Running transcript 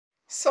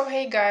So,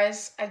 hey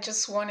guys, I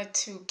just wanted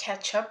to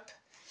catch up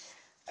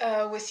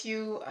with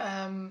you.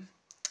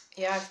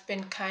 Yeah, I've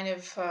been kind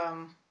of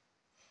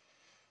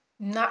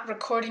not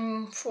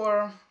recording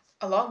for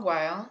a long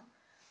while,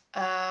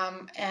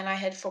 and I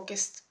had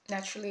focused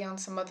naturally on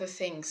some other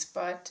things,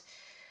 but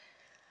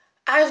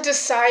I've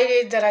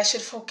decided that I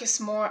should focus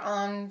more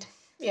on,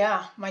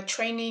 yeah, my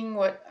training,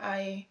 what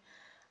I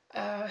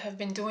have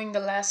been doing the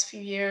last few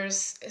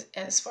years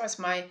as far as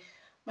my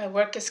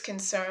work is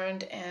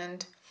concerned,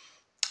 and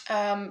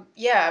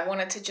yeah, I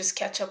wanted to just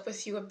catch up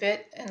with you a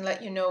bit and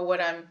let you know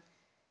what I'm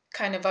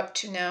kind of up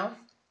to now.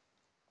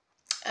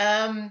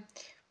 Um,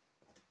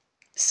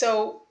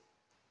 so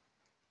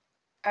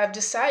I've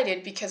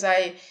decided because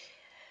in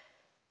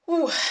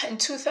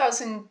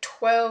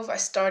 2012, I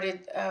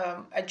started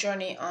a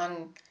journey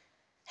on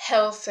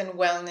health and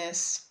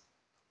wellness,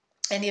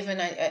 and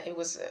even it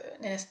was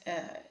an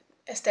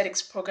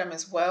aesthetics program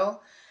as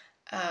well,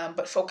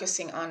 but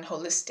focusing on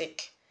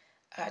holistic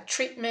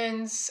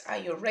treatments,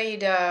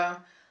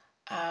 Ayurveda,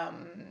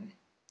 um,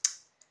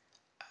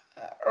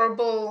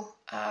 herbal,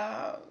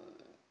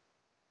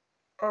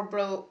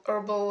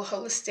 herbal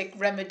holistic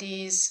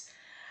remedies,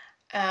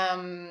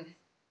 um,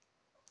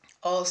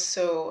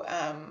 also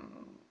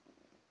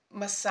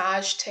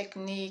massage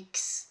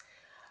techniques.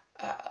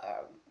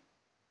 Uh,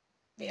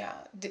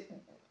 yeah,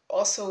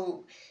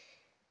 also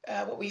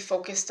what we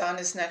focused on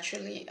is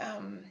naturally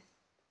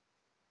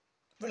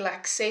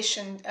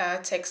relaxation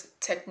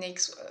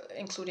techniques,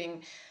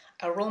 including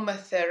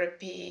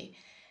aromatherapy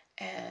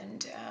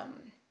and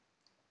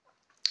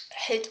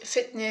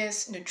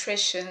fitness,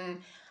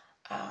 nutrition,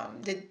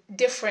 the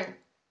different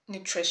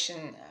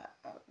nutrition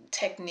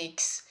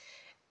techniques,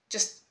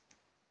 just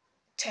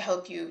to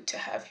help you to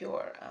have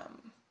your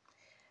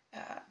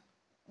uh,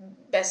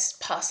 best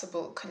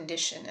possible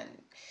condition.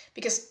 And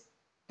because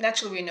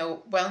naturally we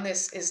know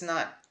wellness is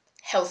not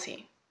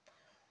healthy,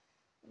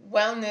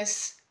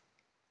 wellness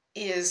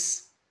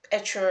is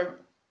at your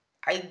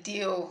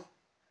ideal.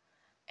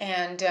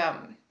 And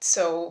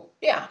so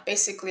yeah,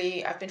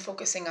 basically I've been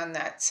focusing on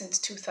that since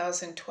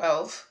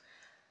 2012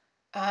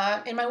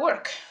 in my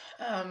work.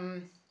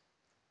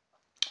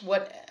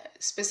 What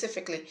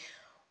specifically?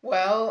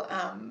 Well,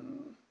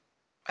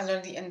 I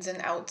learned the ins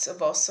and outs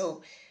of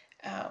also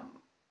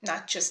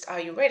not just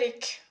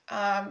Ayurvedic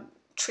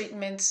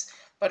treatments,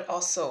 but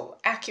also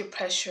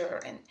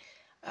acupressure and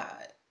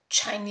uh,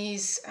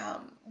 Chinese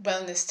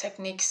wellness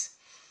techniques.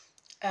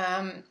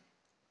 Um,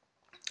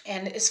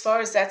 and as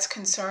far as that's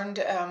concerned,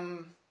 I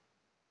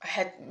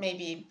had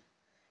maybe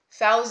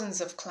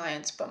thousands of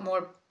clients, but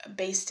more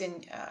based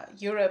in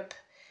Europe.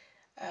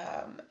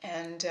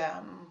 And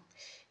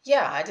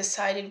yeah, I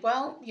decided,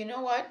 well, you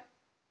know what?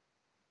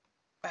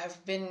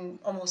 I've been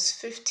almost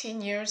 15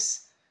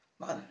 years,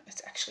 well,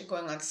 it's actually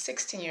going on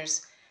 16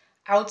 years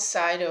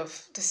outside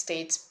of the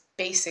States,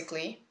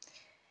 basically.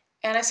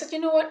 And I said, you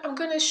know what? I'm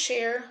going to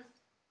share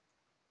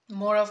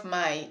more of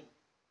my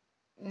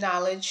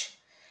knowledge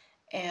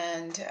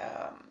and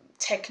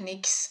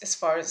techniques as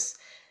far as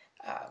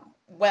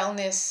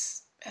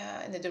wellness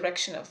in the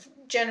direction of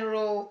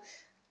general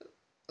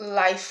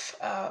life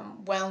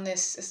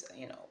wellness, is,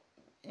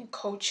 in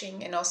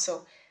coaching, and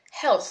also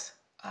health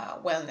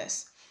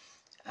wellness.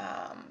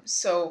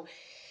 So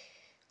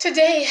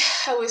today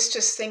I was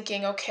just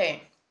thinking,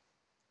 okay,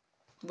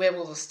 where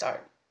will we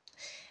start?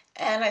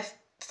 And I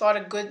thought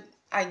a good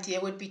idea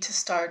would be to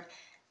start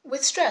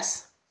with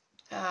stress,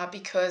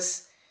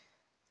 because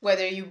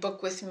whether you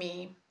book with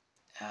me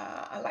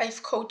a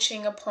life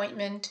coaching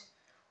appointment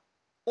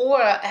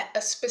or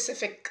a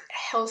specific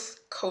health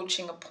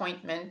coaching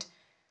appointment,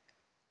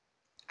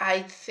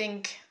 I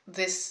think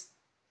this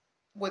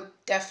would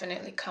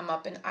definitely come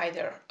up in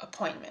either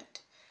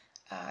appointment.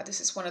 This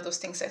is one of those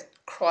things that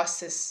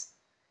crosses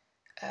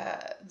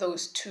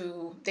those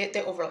two,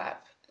 they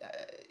overlap.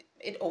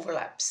 It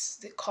overlaps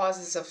the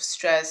causes of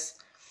stress,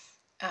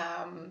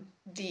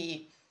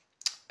 the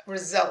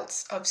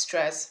results of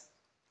stress.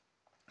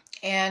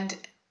 And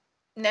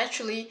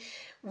naturally,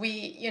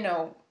 we,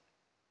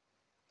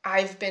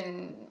 I've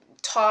been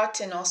taught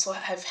and also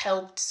have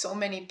helped so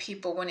many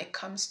people when it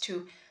comes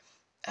to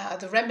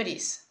the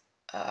remedies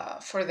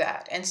for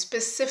that, and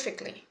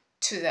specifically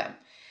to them.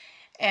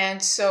 And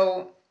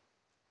so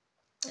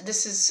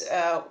this is,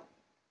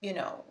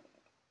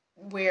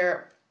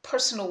 where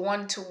personal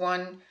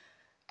one-to-one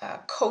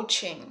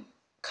coaching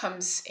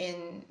comes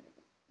in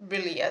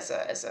really as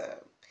a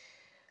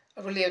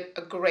really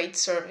a great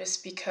service,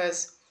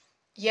 because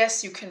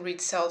yes, you can read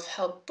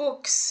self-help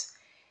books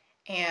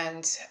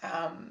and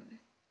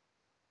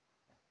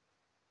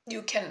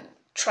you can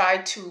try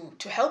to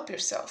help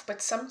yourself,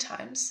 but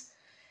sometimes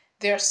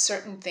there are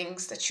certain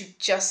things that you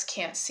just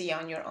can't see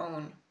on your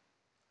own,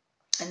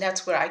 and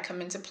that's where I come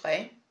into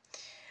play.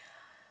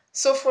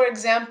 So for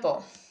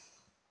example,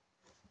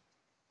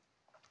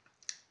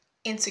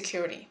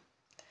 insecurity,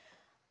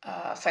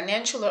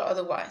 financial or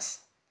otherwise.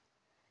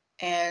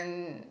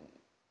 And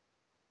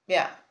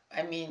yeah,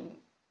 I mean,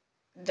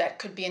 that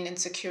could be an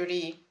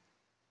insecurity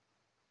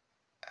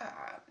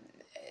uh,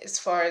 as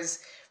far as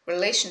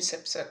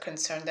relationships are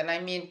concerned. And I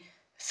mean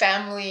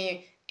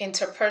family,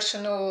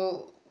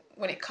 interpersonal,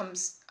 when it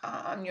comes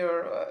on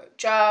your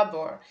job,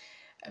 or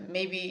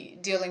maybe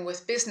dealing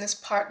with business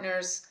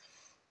partners,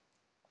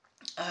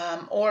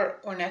 or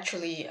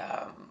naturally,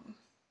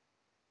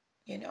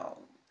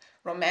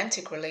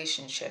 romantic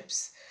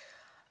relationships.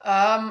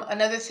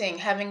 Another thing,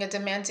 having a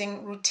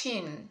demanding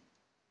routine.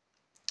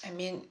 I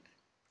mean,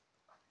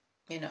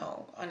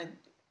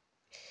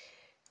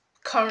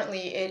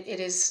 currently it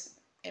is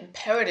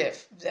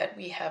imperative that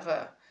we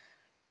have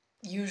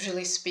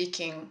usually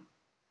speaking,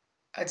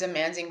 a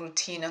demanding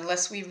routine,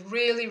 unless we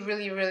really,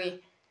 really,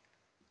 really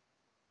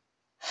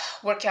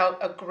work out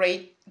a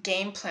great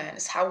game plan,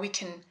 is how we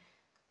can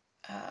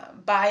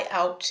buy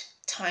out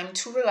time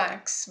to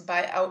relax,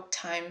 buy out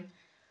time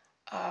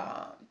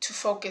to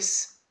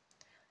focus,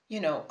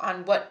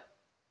 on what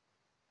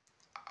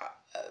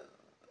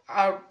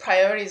our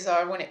priorities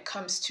are when it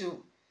comes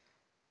to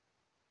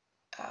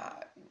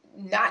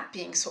not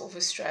being so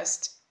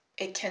overstressed.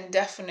 It can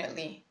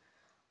definitely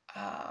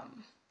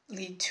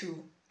lead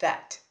to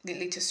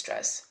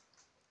stress.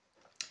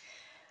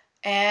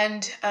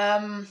 And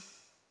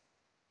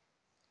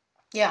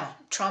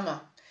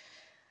trauma.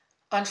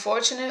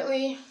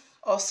 Unfortunately,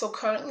 also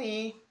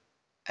currently,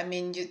 I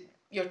mean,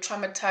 you're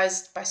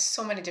traumatized by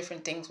so many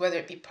different things, whether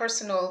it be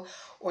personal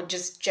or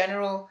just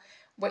general,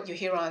 what you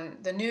hear on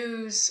the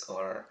news,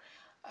 or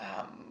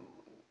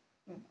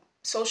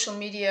social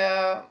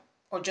media,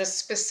 or just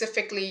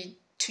specifically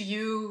to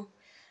you,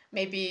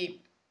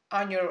 maybe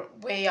on your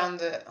way on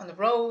the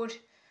road,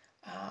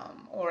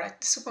 or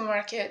at the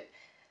supermarket.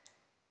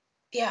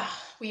 Yeah,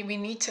 we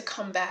need to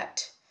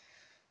combat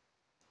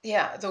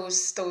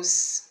those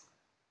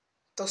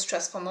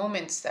stressful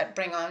moments that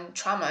bring on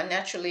trauma. And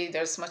naturally,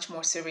 there's much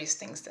more serious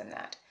things than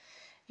that,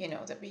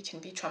 that we can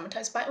be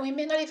traumatized by. And we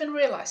may not even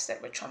realize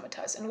that we're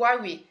traumatized and why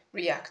we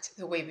react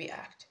the way we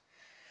act.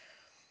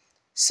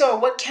 So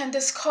what can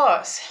this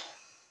cause?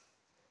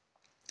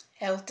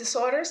 Health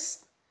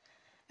disorders,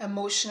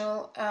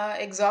 emotional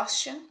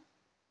exhaustion,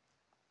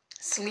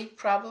 sleep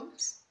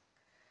problems,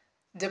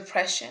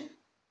 depression,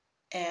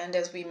 and,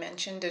 as we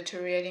mentioned,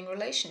 deteriorating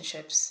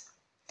relationships.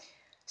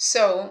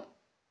 So,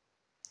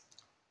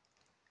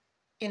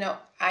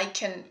 I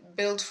can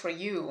build for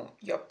you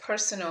your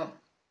personal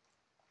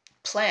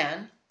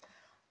plan,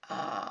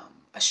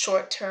 a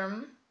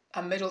short-term,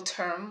 a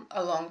middle-term,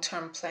 a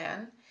long-term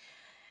plan,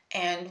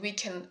 and we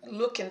can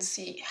look and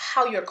see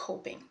how you're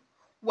coping,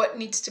 what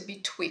needs to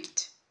be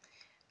tweaked,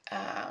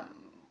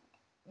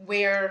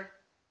 where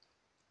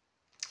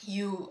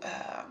you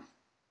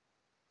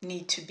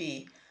need to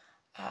be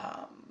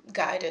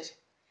guided.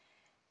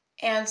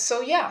 And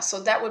so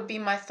that would be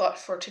my thought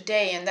for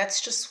today. And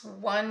that's just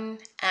one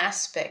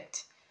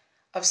aspect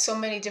of so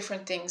many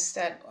different things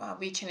that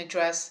we can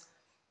address,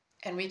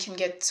 and we can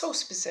get so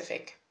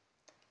specific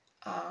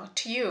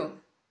to you.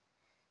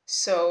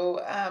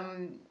 So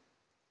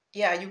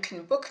you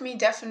can book me,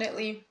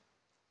 definitely.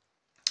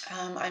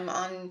 I'm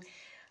on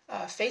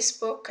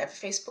Facebook. I have a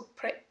Facebook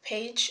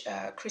page,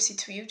 Chrissy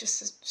to You,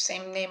 just the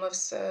same name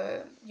as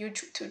the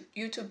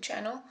YouTube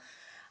channel.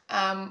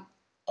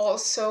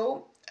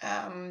 Also,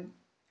 I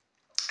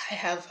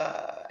have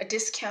a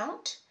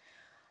discount,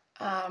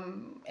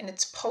 and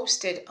it's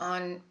posted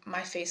on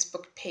my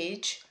Facebook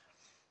page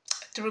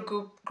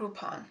through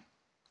Groupon.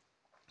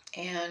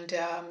 And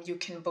you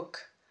can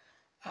book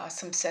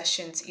some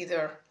sessions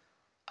either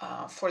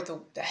for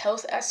the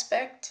health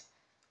aspect,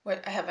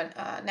 where I have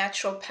a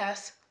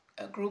naturopath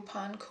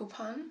coupon,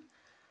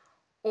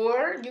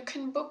 or you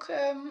can book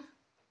the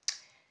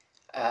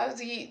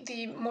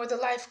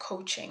life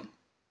coaching.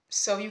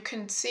 So you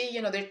can see,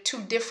 there are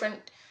two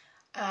different,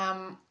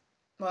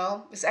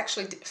 it's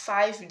actually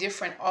 5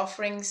 different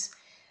offerings,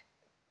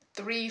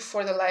 3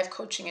 for the life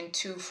coaching and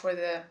 2 for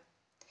the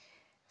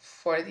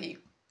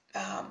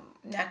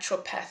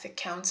naturopathic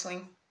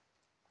counseling.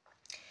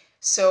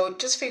 So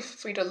just feel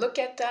free to look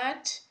at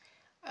that.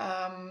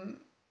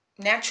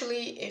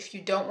 Naturally, if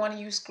you don't want to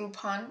use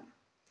Groupon,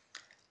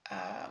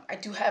 I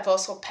do have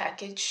also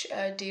package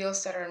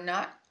deals that are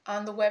not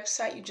on the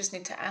website. You just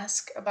need to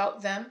ask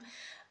about them.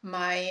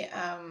 My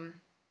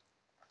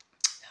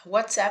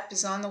WhatsApp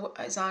is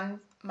on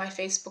my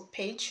Facebook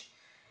page,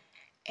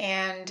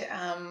 and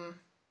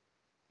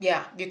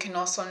you can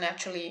also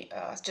naturally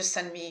just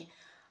send me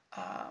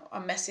a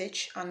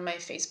message on my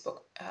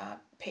Facebook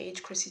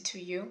page, Chrissy to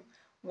You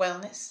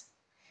Wellness.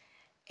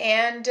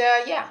 And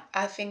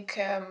I think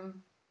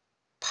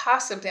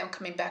possibly I'm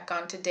coming back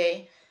on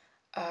today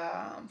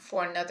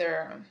for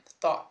another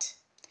thought,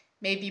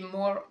 maybe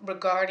more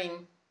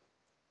regarding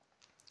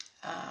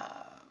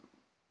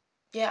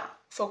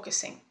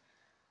focusing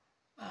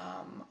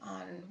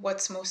on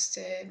what's most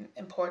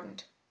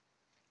important.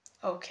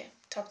 Okay,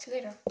 talk to you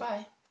later.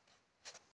 Bye.